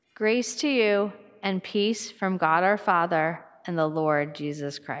Grace to you and peace from God our Father and the Lord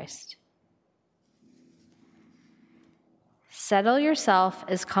Jesus Christ. Settle yourself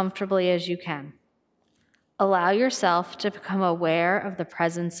as comfortably as you can. Allow yourself to become aware of the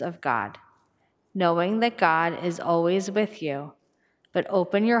presence of God, knowing that God is always with you, but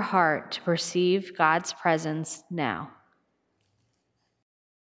open your heart to perceive God's presence now.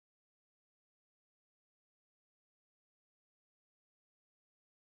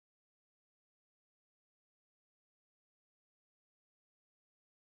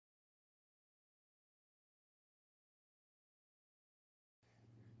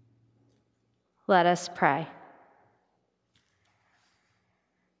 Let us pray.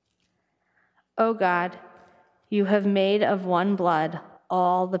 O God, you have made of one blood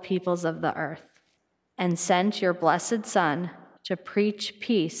all the peoples of the earth, and sent your blessed Son to preach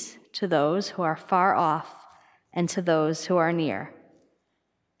peace to those who are far off and to those who are near.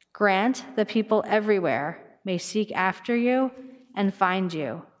 Grant the people everywhere may seek after you and find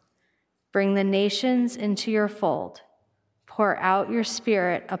you. Bring the nations into your fold. Pour out your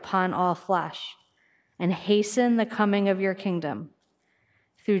Spirit upon all flesh, and hasten the coming of your kingdom.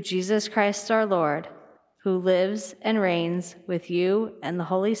 Through Jesus Christ our Lord, who lives and reigns with you and the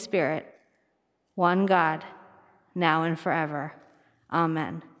Holy Spirit, one God, now and forever.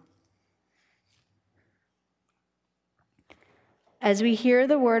 Amen. As we hear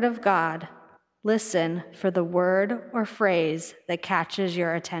the word of God, listen for the word or phrase that catches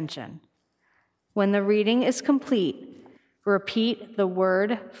your attention. When the reading is complete, repeat the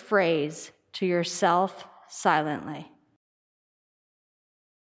word phrase to yourself silently.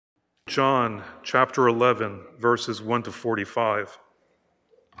 John chapter 11, verses 1 to 45.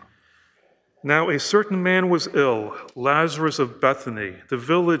 Now a certain man was ill, Lazarus of Bethany, the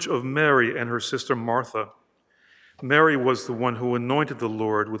village of Mary and her sister Martha. Mary was the one who anointed the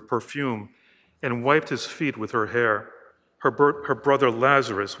Lord with perfume and wiped his feet with her hair. Her brother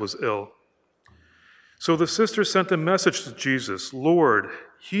Lazarus was ill. So the sister sent a message to Jesus, Lord,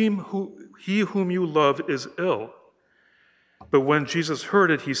 he whom you love is ill. But when Jesus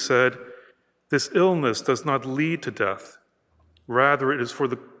heard it, he said, this illness does not lead to death. Rather, it is for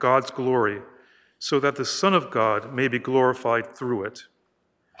God's glory, so that the Son of God may be glorified through it.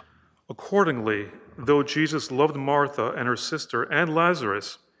 Accordingly, though Jesus loved Martha and her sister and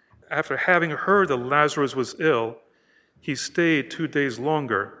Lazarus, after having heard that Lazarus was ill, he stayed 2 days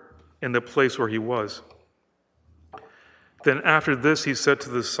longer in the place where he was. Then after this, he said to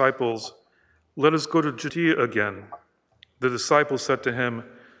the disciples, let us go to Judea again. The disciples said to him,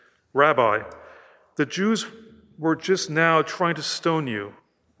 Rabbi, the Jews were just now trying to stone you,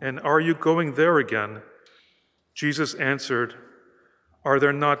 and are you going there again? Jesus answered, are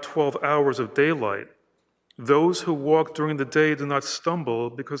there not 12 hours of daylight? Those who walk during the day do not stumble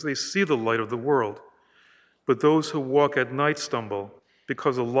because they see the light of the world, but those who walk at night stumble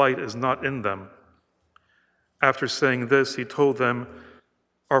because the light is not in them. After saying this, he told them,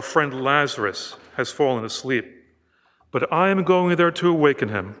 our friend Lazarus has fallen asleep, but I am going there to awaken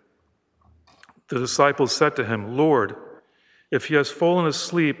him. The disciples said to him, Lord, if he has fallen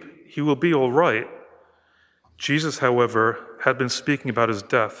asleep, he will be all right. Jesus, however, had been speaking about his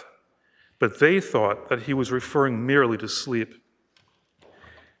death, but they thought that he was referring merely to sleep.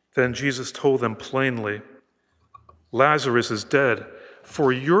 Then Jesus told them plainly, Lazarus is dead.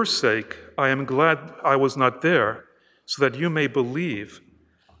 For your sake, I am glad I was not there, so that you may believe.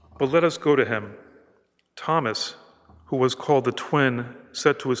 But let us go to him. Thomas, who was called the twin,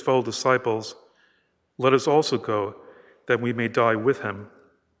 said to his fellow disciples, let us also go, that we may die with him.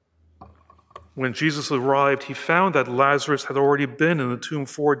 When Jesus arrived, he found that Lazarus had already been in the tomb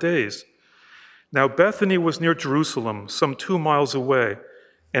 4 days. Now Bethany was near Jerusalem, some 2 miles away,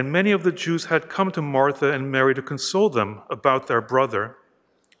 and many of the Jews had come to Martha and Mary to console them about their brother.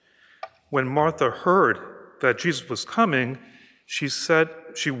 When Martha heard that Jesus was coming,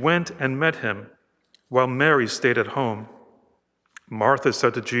 she went and met him, while Mary stayed at home. Martha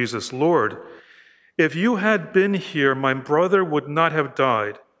said to Jesus, Lord, if you had been here, my brother would not have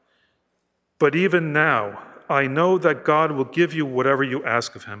died. But even now, I know that God will give you whatever you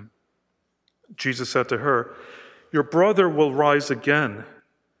ask of him. Jesus said to her, your brother will rise again.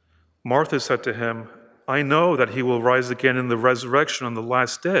 Martha said to him, I know that he will rise again in the resurrection on the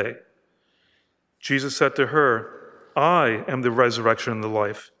last day. Jesus said to her, I am the resurrection and the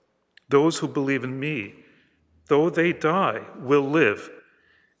life. Those who believe in me, though they die, will live.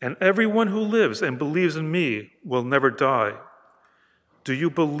 And everyone who lives and believes in me will never die. Do you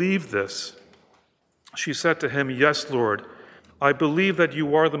believe this? She said to him, yes, Lord. I believe that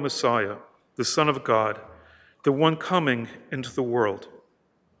you are the Messiah, the Son of God, the one coming into the world.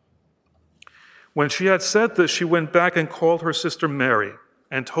 When she had said this, she went back and called her sister Mary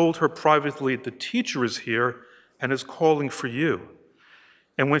and told her privately, "The teacher is here and is calling for you."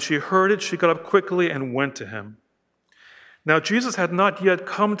 And when she heard it, she got up quickly and went to him. Now Jesus had not yet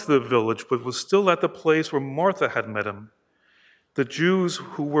come to the village, but was still at the place where Martha had met him. The Jews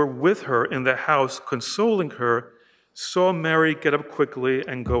who were with her in the house, consoling her, saw Mary get up quickly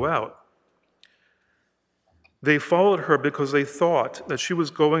and go out. They followed her because they thought that she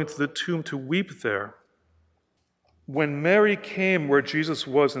was going to the tomb to weep there. When Mary came where Jesus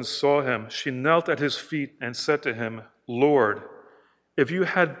was and saw him, she knelt at his feet and said to him, "Lord, if you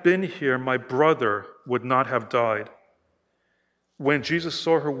had been here, my brother would not have died." When Jesus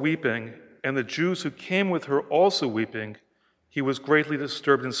saw her weeping, and the Jews who came with her also weeping, he was greatly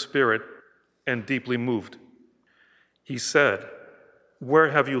disturbed in spirit and deeply moved. He said, "Where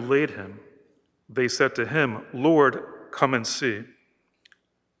have you laid him?" They said to him, "Lord, come and see."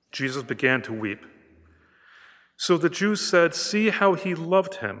 Jesus began to weep. So the Jews said, "See how he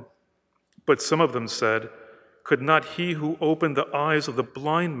loved him." But some of them said, "Could not he who opened the eyes of the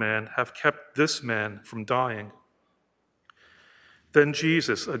blind man have kept this man from dying?" Then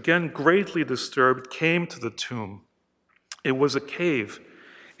Jesus, again greatly disturbed, came to the tomb. It was a cave,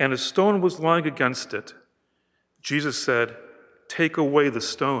 and a stone was lying against it. Jesus said, "Take away the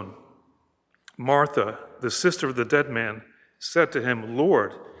stone." Martha, the sister of the dead man, said to him,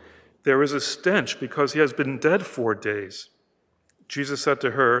 "Lord, there is a stench because he has been dead 4 days." Jesus said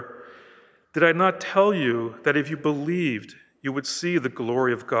to her, "Did I not tell you that if you believed, you would see the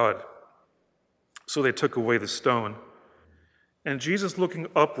glory of God?" So they took away the stone. And Jesus, looking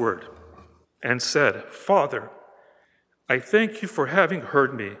upward, and said, "Father, I thank you for having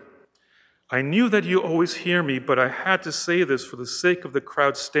heard me. I knew that you always hear me, but I had to say this for the sake of the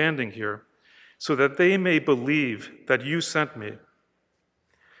crowd standing here, so that they may believe that you sent me."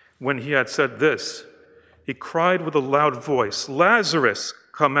 When he had said this, he cried with a loud voice, "Lazarus,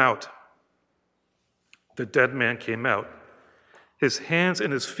 come out." The dead man came out, his hands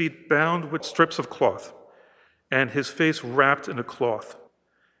and his feet bound with strips of cloth, and his face wrapped in a cloth.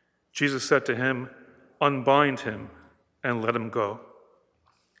 Jesus said to him, "Unbind him and let him go."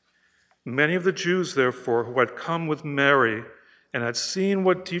 Many of the Jews, therefore, who had come with Mary and had seen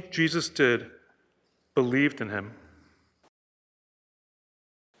what Jesus did, believed in him.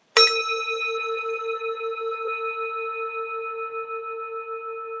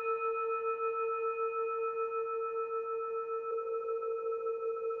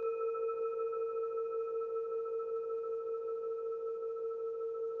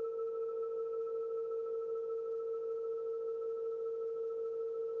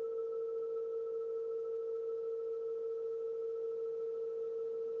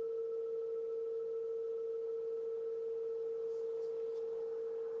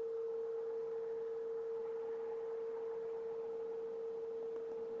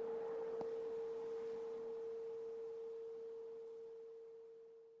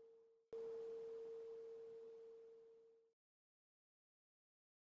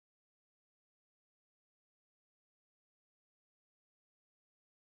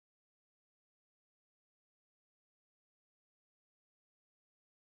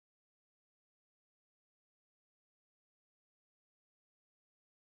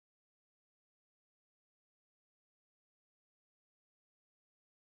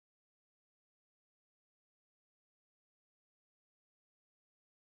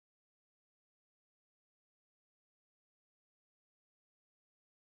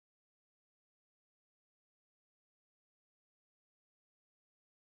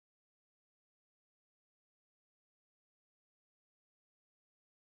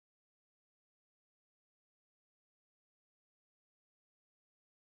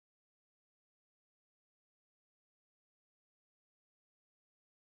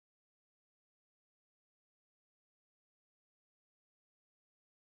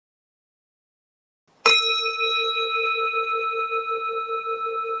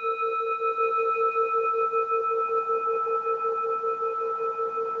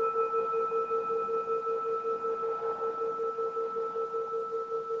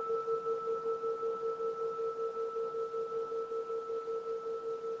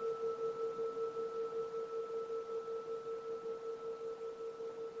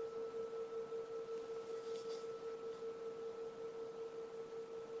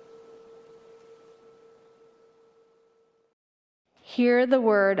 Hear the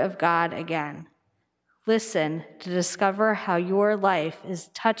word of God again. Listen to discover how your life is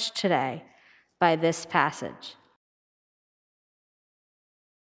touched today by this passage.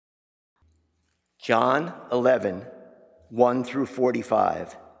 John 11, 1 through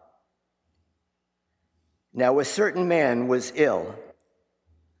 45. Now a certain man was ill,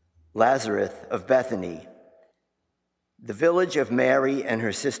 Lazarus of Bethany, the village of Mary and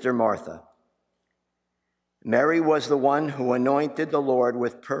her sister Martha. Mary was the one who anointed the Lord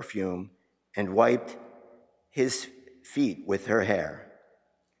with perfume and wiped his feet with her hair.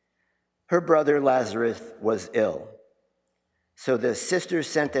 Her brother Lazarus was ill. So the sisters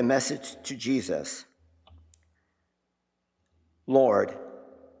sent a message to Jesus. Lord,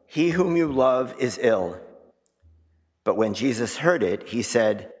 he whom you love is ill. But when Jesus heard it, he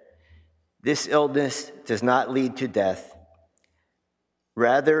said, this illness does not lead to death.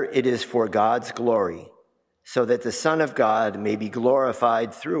 Rather, it is for God's glory, so that the Son of God may be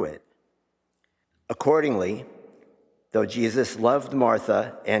glorified through it. Accordingly, though Jesus loved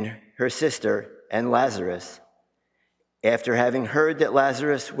Martha and her sister and Lazarus, after having heard that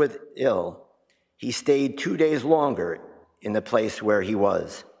Lazarus was ill, he stayed 2 days longer in the place where he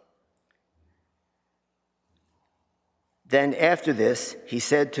was. Then after this, he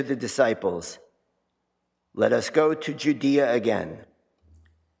said to the disciples, let us go to Judea again.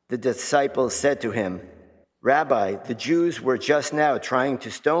 The disciples said to him, Rabbi, the Jews were just now trying to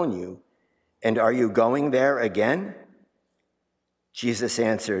stone you, and are you going there again? Jesus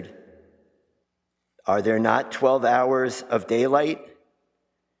answered, are there not 12 hours of daylight?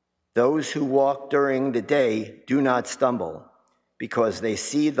 Those who walk during the day do not stumble, because they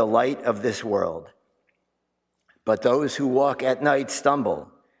see the light of this world. But those who walk at night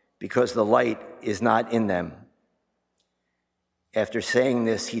stumble, because the light is not in them. After saying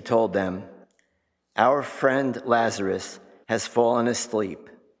this, he told them, our friend Lazarus has fallen asleep,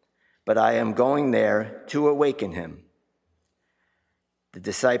 but I am going there to awaken him. The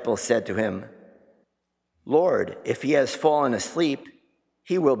disciples said to him, Lord, if he has fallen asleep,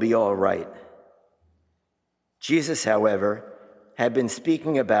 he will be all right. Jesus, however, had been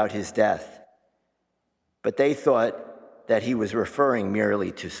speaking about his death, but they thought that he was referring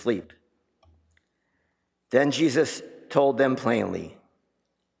merely to sleep. Then Jesus told them plainly,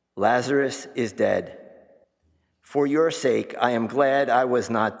 Lazarus is dead. For your sake, I am glad I was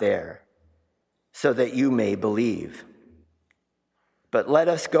not there, so that you may believe. But let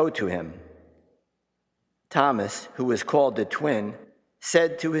us go to him. Thomas, who was called the twin,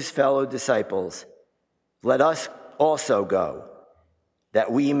 said to his fellow disciples, let us also go,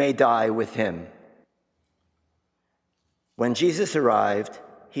 that we may die with him. When Jesus arrived,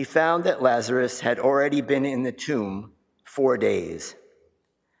 he found that Lazarus had already been in the tomb 4 days.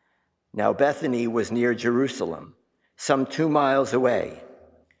 Now Bethany was near Jerusalem, some 2 miles away,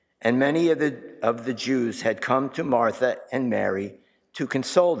 and many of the Jews had come to Martha and Mary to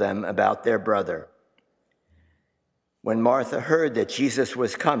console them about their brother. When Martha heard that Jesus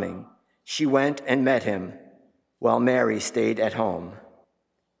was coming, she went and met him, while Mary stayed at home.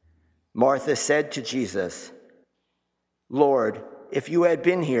 Martha said to Jesus, Lord, if you had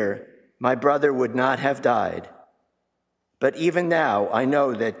been here, my brother would not have died. But even now I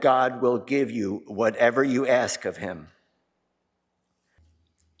know that God will give you whatever you ask of him.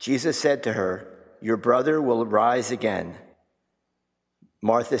 Jesus said to her, your brother will rise again.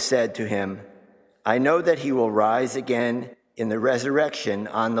 Martha said to him, I know that he will rise again in the resurrection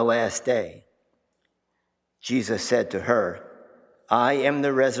on the last day. Jesus said to her, I am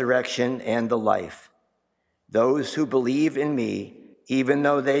the resurrection and the life. Those who believe in me, even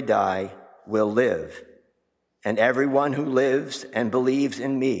though they die, will live. And everyone who lives and believes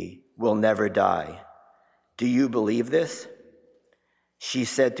in me will never die. Do you believe this? She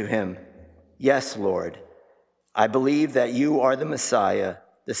said to him, yes, Lord. I believe that you are the Messiah,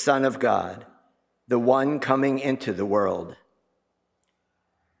 the Son of God, the one coming into the world.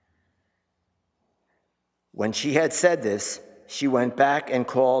 When she had said this, she went back and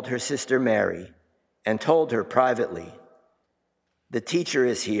called her sister Mary and told her privately, the teacher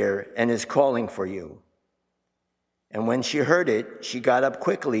is here and is calling for you. And when she heard it, she got up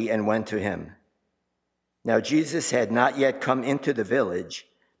quickly and went to him. Now Jesus had not yet come into the village,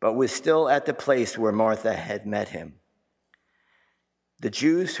 but was still at the place where Martha had met him. The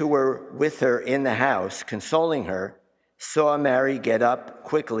Jews who were with her in the house, consoling her, saw Mary get up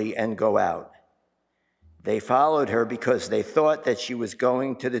quickly and go out. They followed her because they thought that she was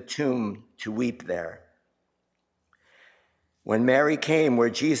going to the tomb to weep there. When Mary came where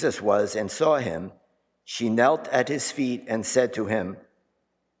Jesus was and saw him, she knelt at his feet and said to him,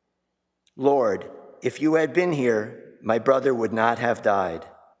 Lord, if you had been here, my brother would not have died.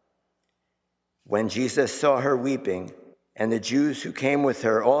 When Jesus saw her weeping, and the Jews who came with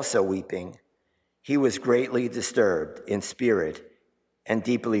her also weeping, he was greatly disturbed in spirit and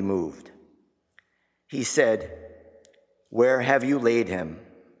deeply moved. He said, where have you laid him?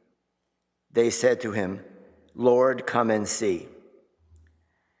 They said to him, "Lord, come and see."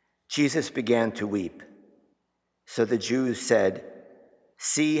 Jesus began to weep. So the Jews said,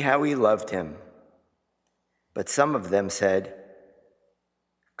 "See how he loved him." But some of them said,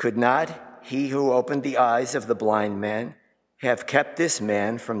 "Could not he who opened the eyes of the blind man have kept this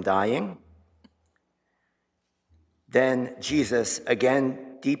man from dying?" Then Jesus,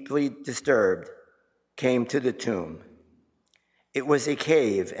 again deeply disturbed, came to the tomb. It was a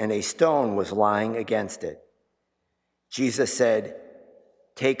cave, and a stone was lying against it. Jesus said,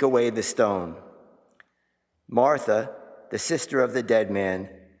 "Take away the stone." Martha, the sister of the dead man,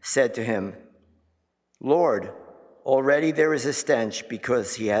 said to him, "Lord, already there is a stench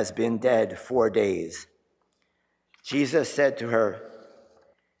because he has been dead 4 days." Jesus said to her,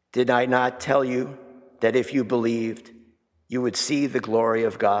 "Did I not tell you that if you believed, you would see the glory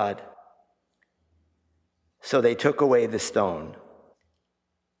of God?" So they took away the stone.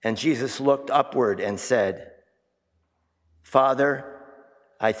 And Jesus looked upward and said, "Father,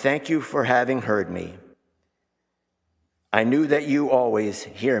 I thank you for having heard me. I knew that you always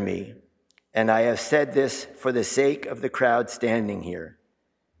hear me, and I have said this for the sake of the crowd standing here,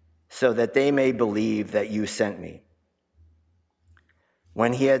 so that they may believe that you sent me."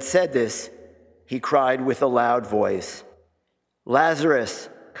 When he had said this, he cried with a loud voice, "Lazarus,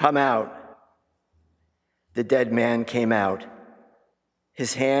 come out." The dead man came out,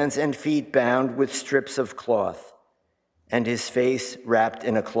 his hands and feet bound with strips of cloth, and his face wrapped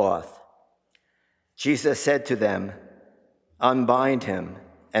in a cloth. Jesus said to them, "Unbind him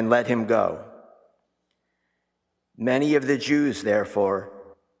and let him go." Many of the Jews, therefore,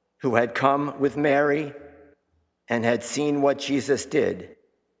 who had come with Mary and had seen what Jesus did,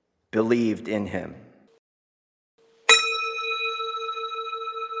 believed in him.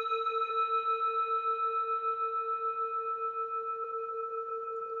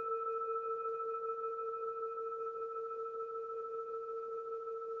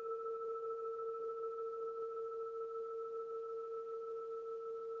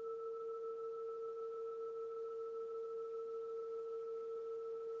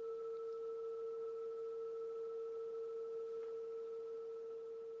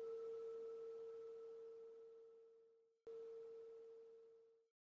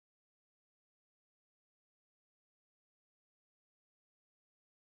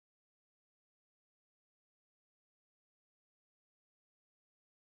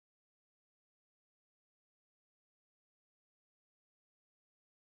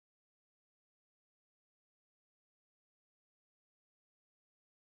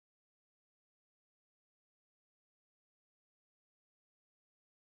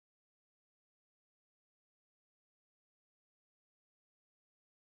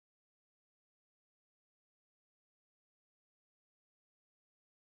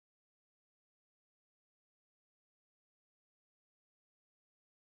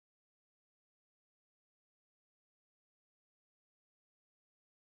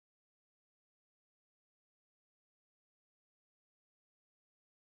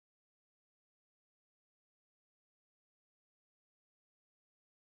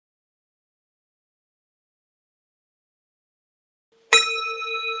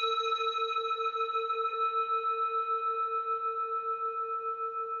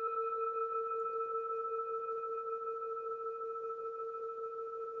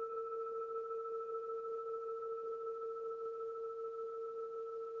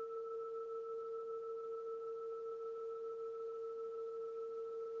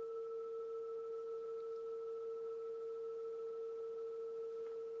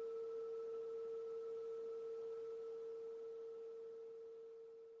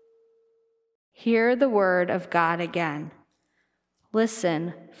 Hear the word of God again.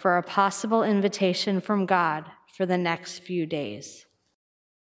 Listen for a possible invitation from God for the next few days.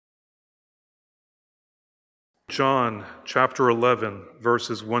 John chapter 11,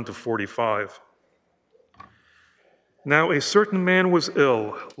 verses 1 to 45. Now a certain man was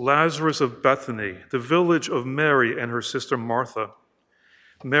ill, Lazarus of Bethany, the village of Mary and her sister Martha.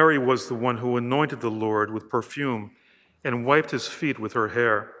 Mary was the one who anointed the Lord with perfume and wiped his feet with her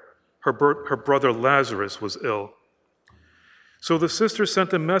hair. Her brother Lazarus was ill. So the sisters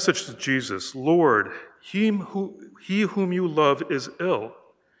sent a message to Jesus, "Lord, he whom you love is ill."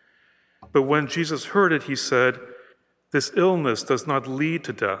 But when Jesus heard it, he said, "This illness does not lead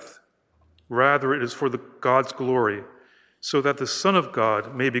to death. Rather, it is for God's glory, so that the Son of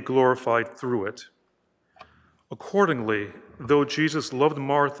God may be glorified through it." Accordingly, though Jesus loved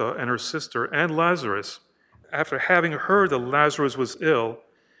Martha and her sister and Lazarus, after having heard that Lazarus was ill,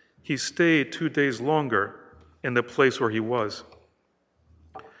 he stayed 2 days longer in the place where he was.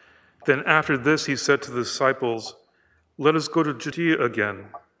 Then after this he said to the disciples, "Let us go to Judea again."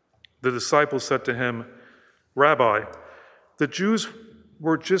 The disciples said to him, "Rabbi, the Jews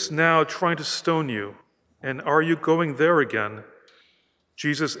were just now trying to stone you, and are you going there again?"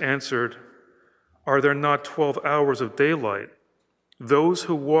 Jesus answered, "Are there not 12 hours of daylight? Those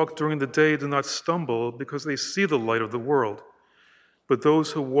who walk during the day do not stumble because they see the light of the world, but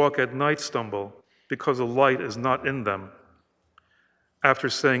those who walk at night stumble because the light is not in them." After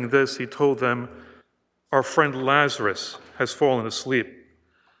saying this, he told them, "Our friend Lazarus has fallen asleep,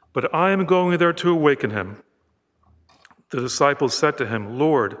 but I am going there to awaken him." The disciples said to him,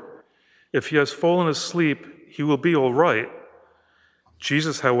 "Lord, if he has fallen asleep, he will be all right."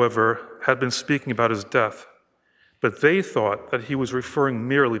 Jesus, however, had been speaking about his death, but they thought that he was referring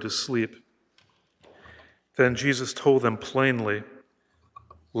merely to sleep. Then Jesus told them plainly,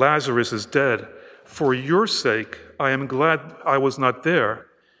 "Lazarus is dead. For your sake, I am glad I was not there,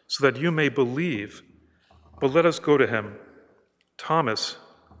 so that you may believe. But let us go to him." Thomas,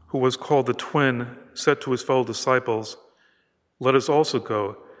 who was called the twin, said to his fellow disciples, "Let us also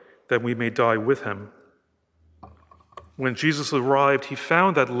go, that we may die with him." When Jesus arrived, he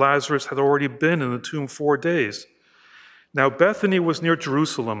found that Lazarus had already been in the tomb 4 days. Now Bethany was near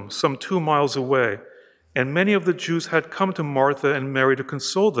Jerusalem, some 2 miles away, and many of the Jews had come to Martha and Mary to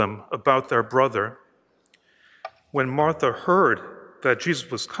console them about their brother. When Martha heard that Jesus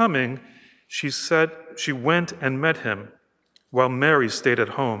was coming, she went and met him, while Mary stayed at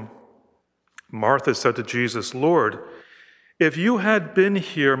home. Martha said to Jesus, "Lord, if you had been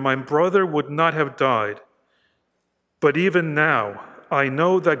here, my brother would not have died. But even now, I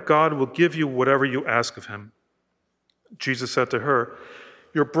know that God will give you whatever you ask of him." Jesus said to her,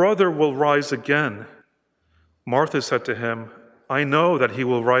 "Your brother will rise again." Martha said to him, "I know that he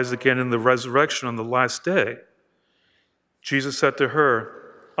will rise again in the resurrection on the last day." Jesus said to her,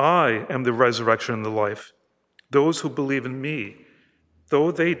 "I am the resurrection and the life. Those who believe in me,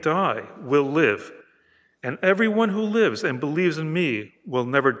 though they die, will live, and everyone who lives and believes in me will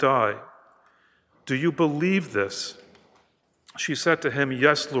never die. Do you believe this?" She said to him,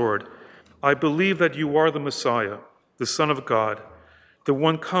 "Yes, Lord. I believe that you are the Messiah, the Son of God, the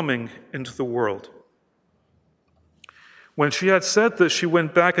one coming into the world." When she had said this, she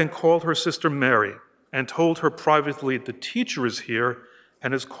went back and called her sister Mary and told her privately, "The teacher is here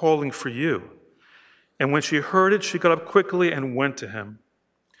and is calling for you." And when she heard it, she got up quickly and went to him.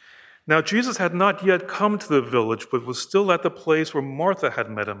 Now Jesus had not yet come to the village, but was still at the place where Martha had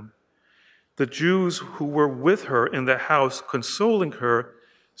met him. The Jews who were with her in the house, consoling her,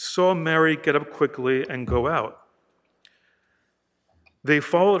 saw Mary get up quickly and go out. They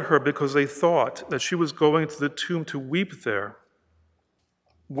followed her because they thought that she was going to the tomb to weep there.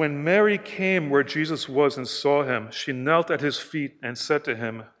 When Mary came where Jesus was and saw him, she knelt at his feet and said to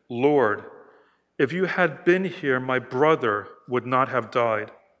him, "Lord, if you had been here, my brother would not have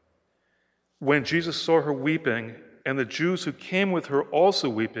died." When Jesus saw her weeping, and the Jews who came with her also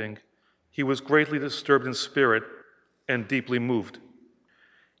weeping, he was greatly disturbed in spirit and deeply moved.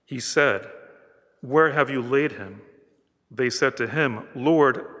 He said, "Where have you laid him?" They said to him,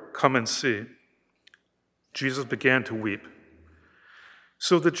 "Lord, come and see." Jesus began to weep.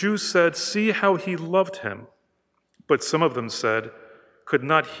 So the Jews said, "See how he loved him." But some of them said, "Could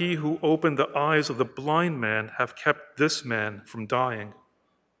not he who opened the eyes of the blind man have kept this man from dying?"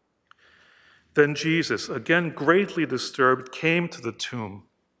 Then Jesus, again greatly disturbed, came to the tomb.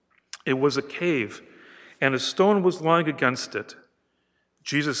 It was a cave, and a stone was lying against it.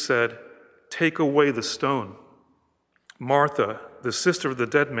 Jesus said, "Take away the stone." Martha, the sister of the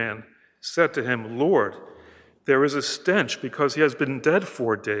dead man, said to him, "Lord, there is a stench because he has been dead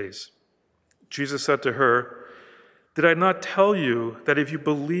 4 days." Jesus said to her, "Did I not tell you that if you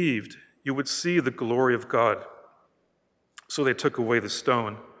believed, you would see the glory of God?" So they took away the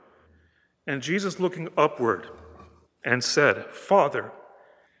stone. And Jesus, looking upward, and said, "Father,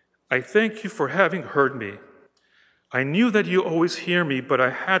 I thank you for having heard me. I knew that you always hear me, but I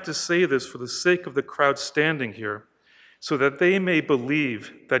had to say this for the sake of the crowd standing here, so that they may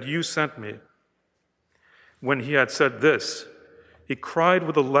believe that you sent me." When he had said this, he cried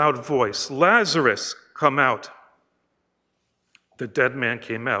with a loud voice, "Lazarus, come out." The dead man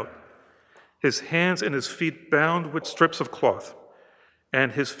came out, his hands and his feet bound with strips of cloth,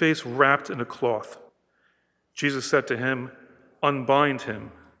 and his face wrapped in a cloth. Jesus said to him, "Unbind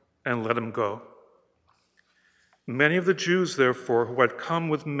him and let him go." Many of the Jews, therefore, who had come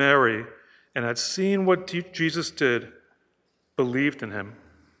with Mary and had seen what Jesus did, believed in him.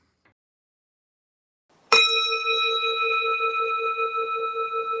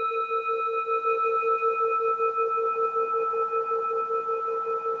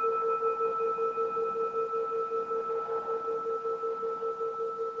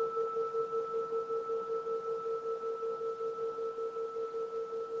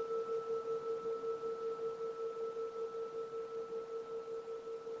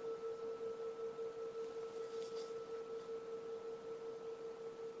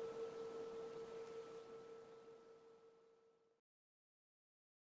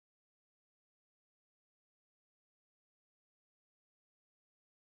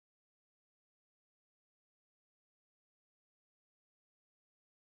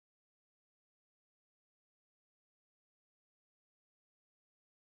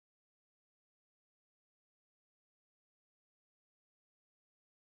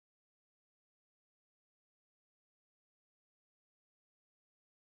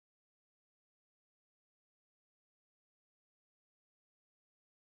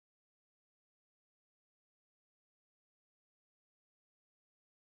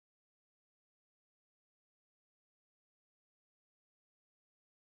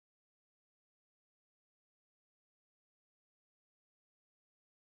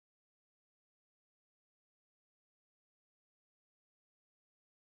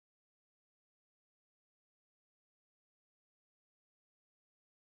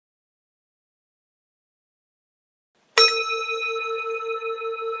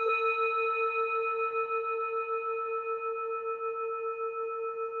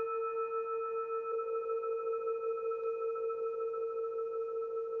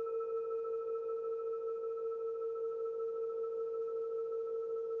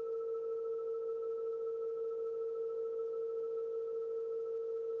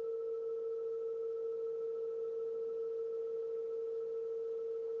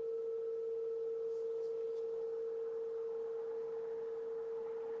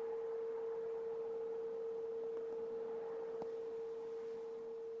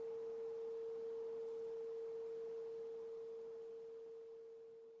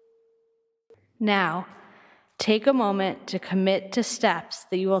 Now, take a moment to commit to steps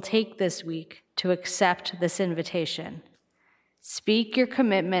that you will take this week to accept this invitation. Speak your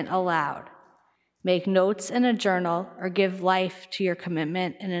commitment aloud. Make notes in a journal or give life to your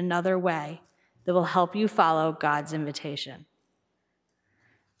commitment in another way that will help you follow God's invitation.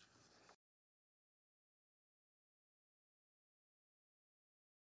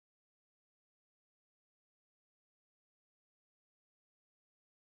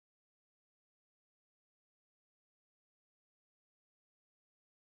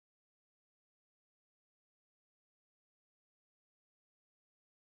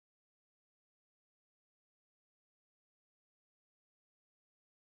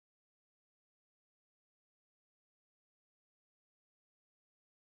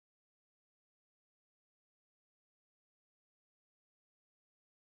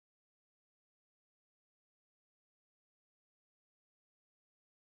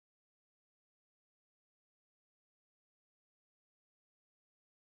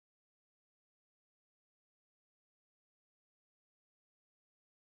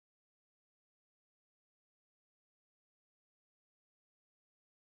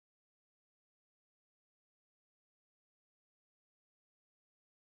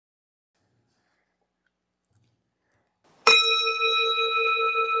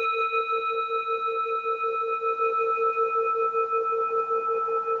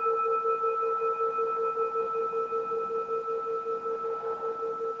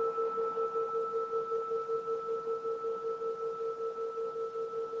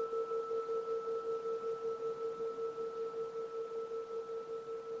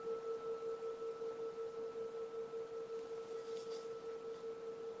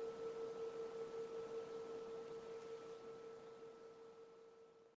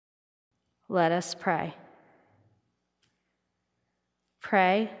 Let us pray.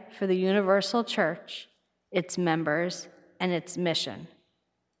 Pray for the universal church, its members, and its mission.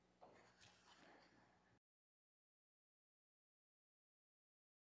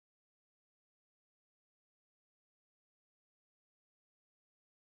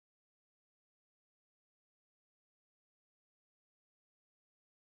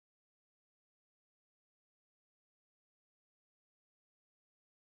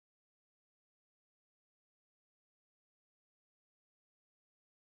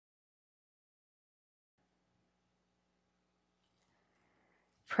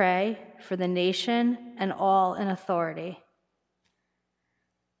 Pray for the nation and all in authority.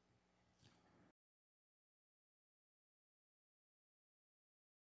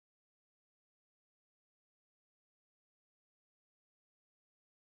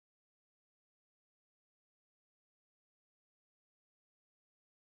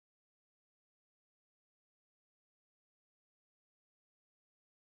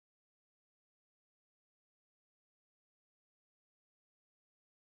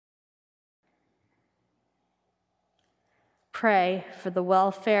 Pray for the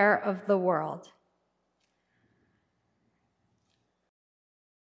welfare of the world.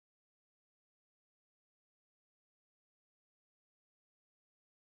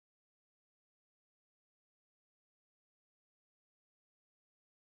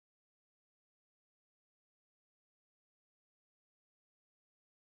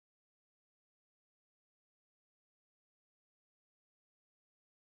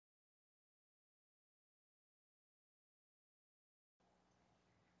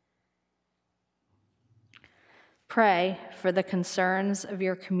 Pray for the concerns of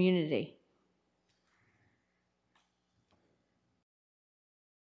your community.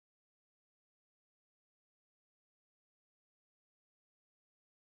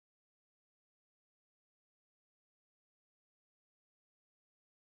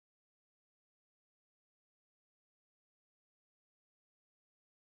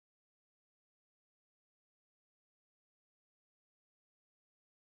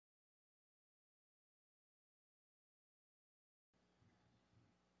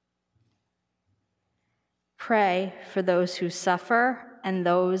 Pray for those who suffer and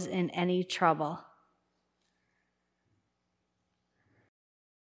those in any trouble.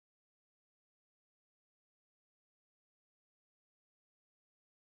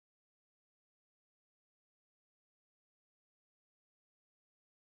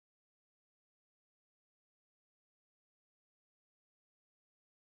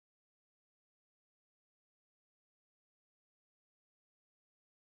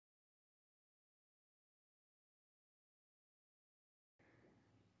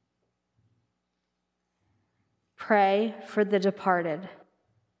 Pray for the departed.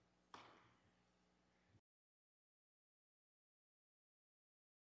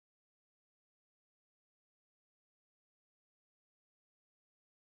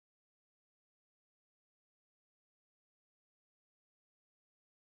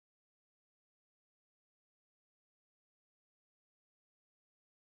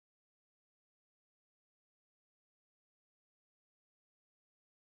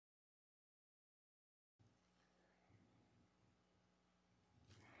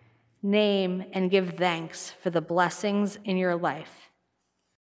 Name and give thanks for the blessings in your life.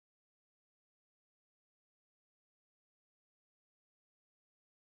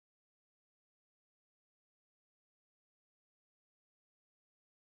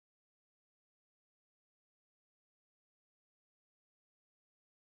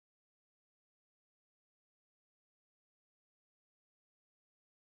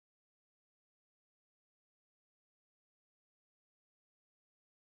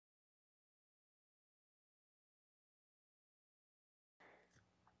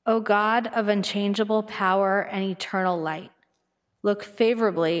 O God of unchangeable power and eternal light, look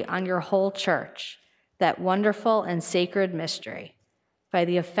favorably on your whole church, that wonderful and sacred mystery, by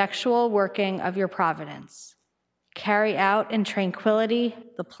the effectual working of your providence. Carry out in tranquility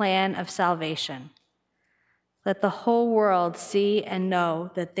the plan of salvation. Let the whole world see and know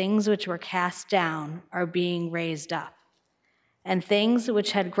that things which were cast down are being raised up, and things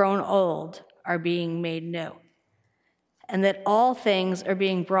which had grown old are being made new, and that all things are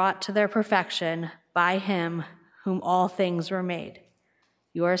being brought to their perfection by him whom all things were made,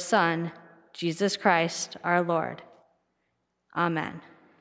 your Son, Jesus Christ, our Lord. Amen.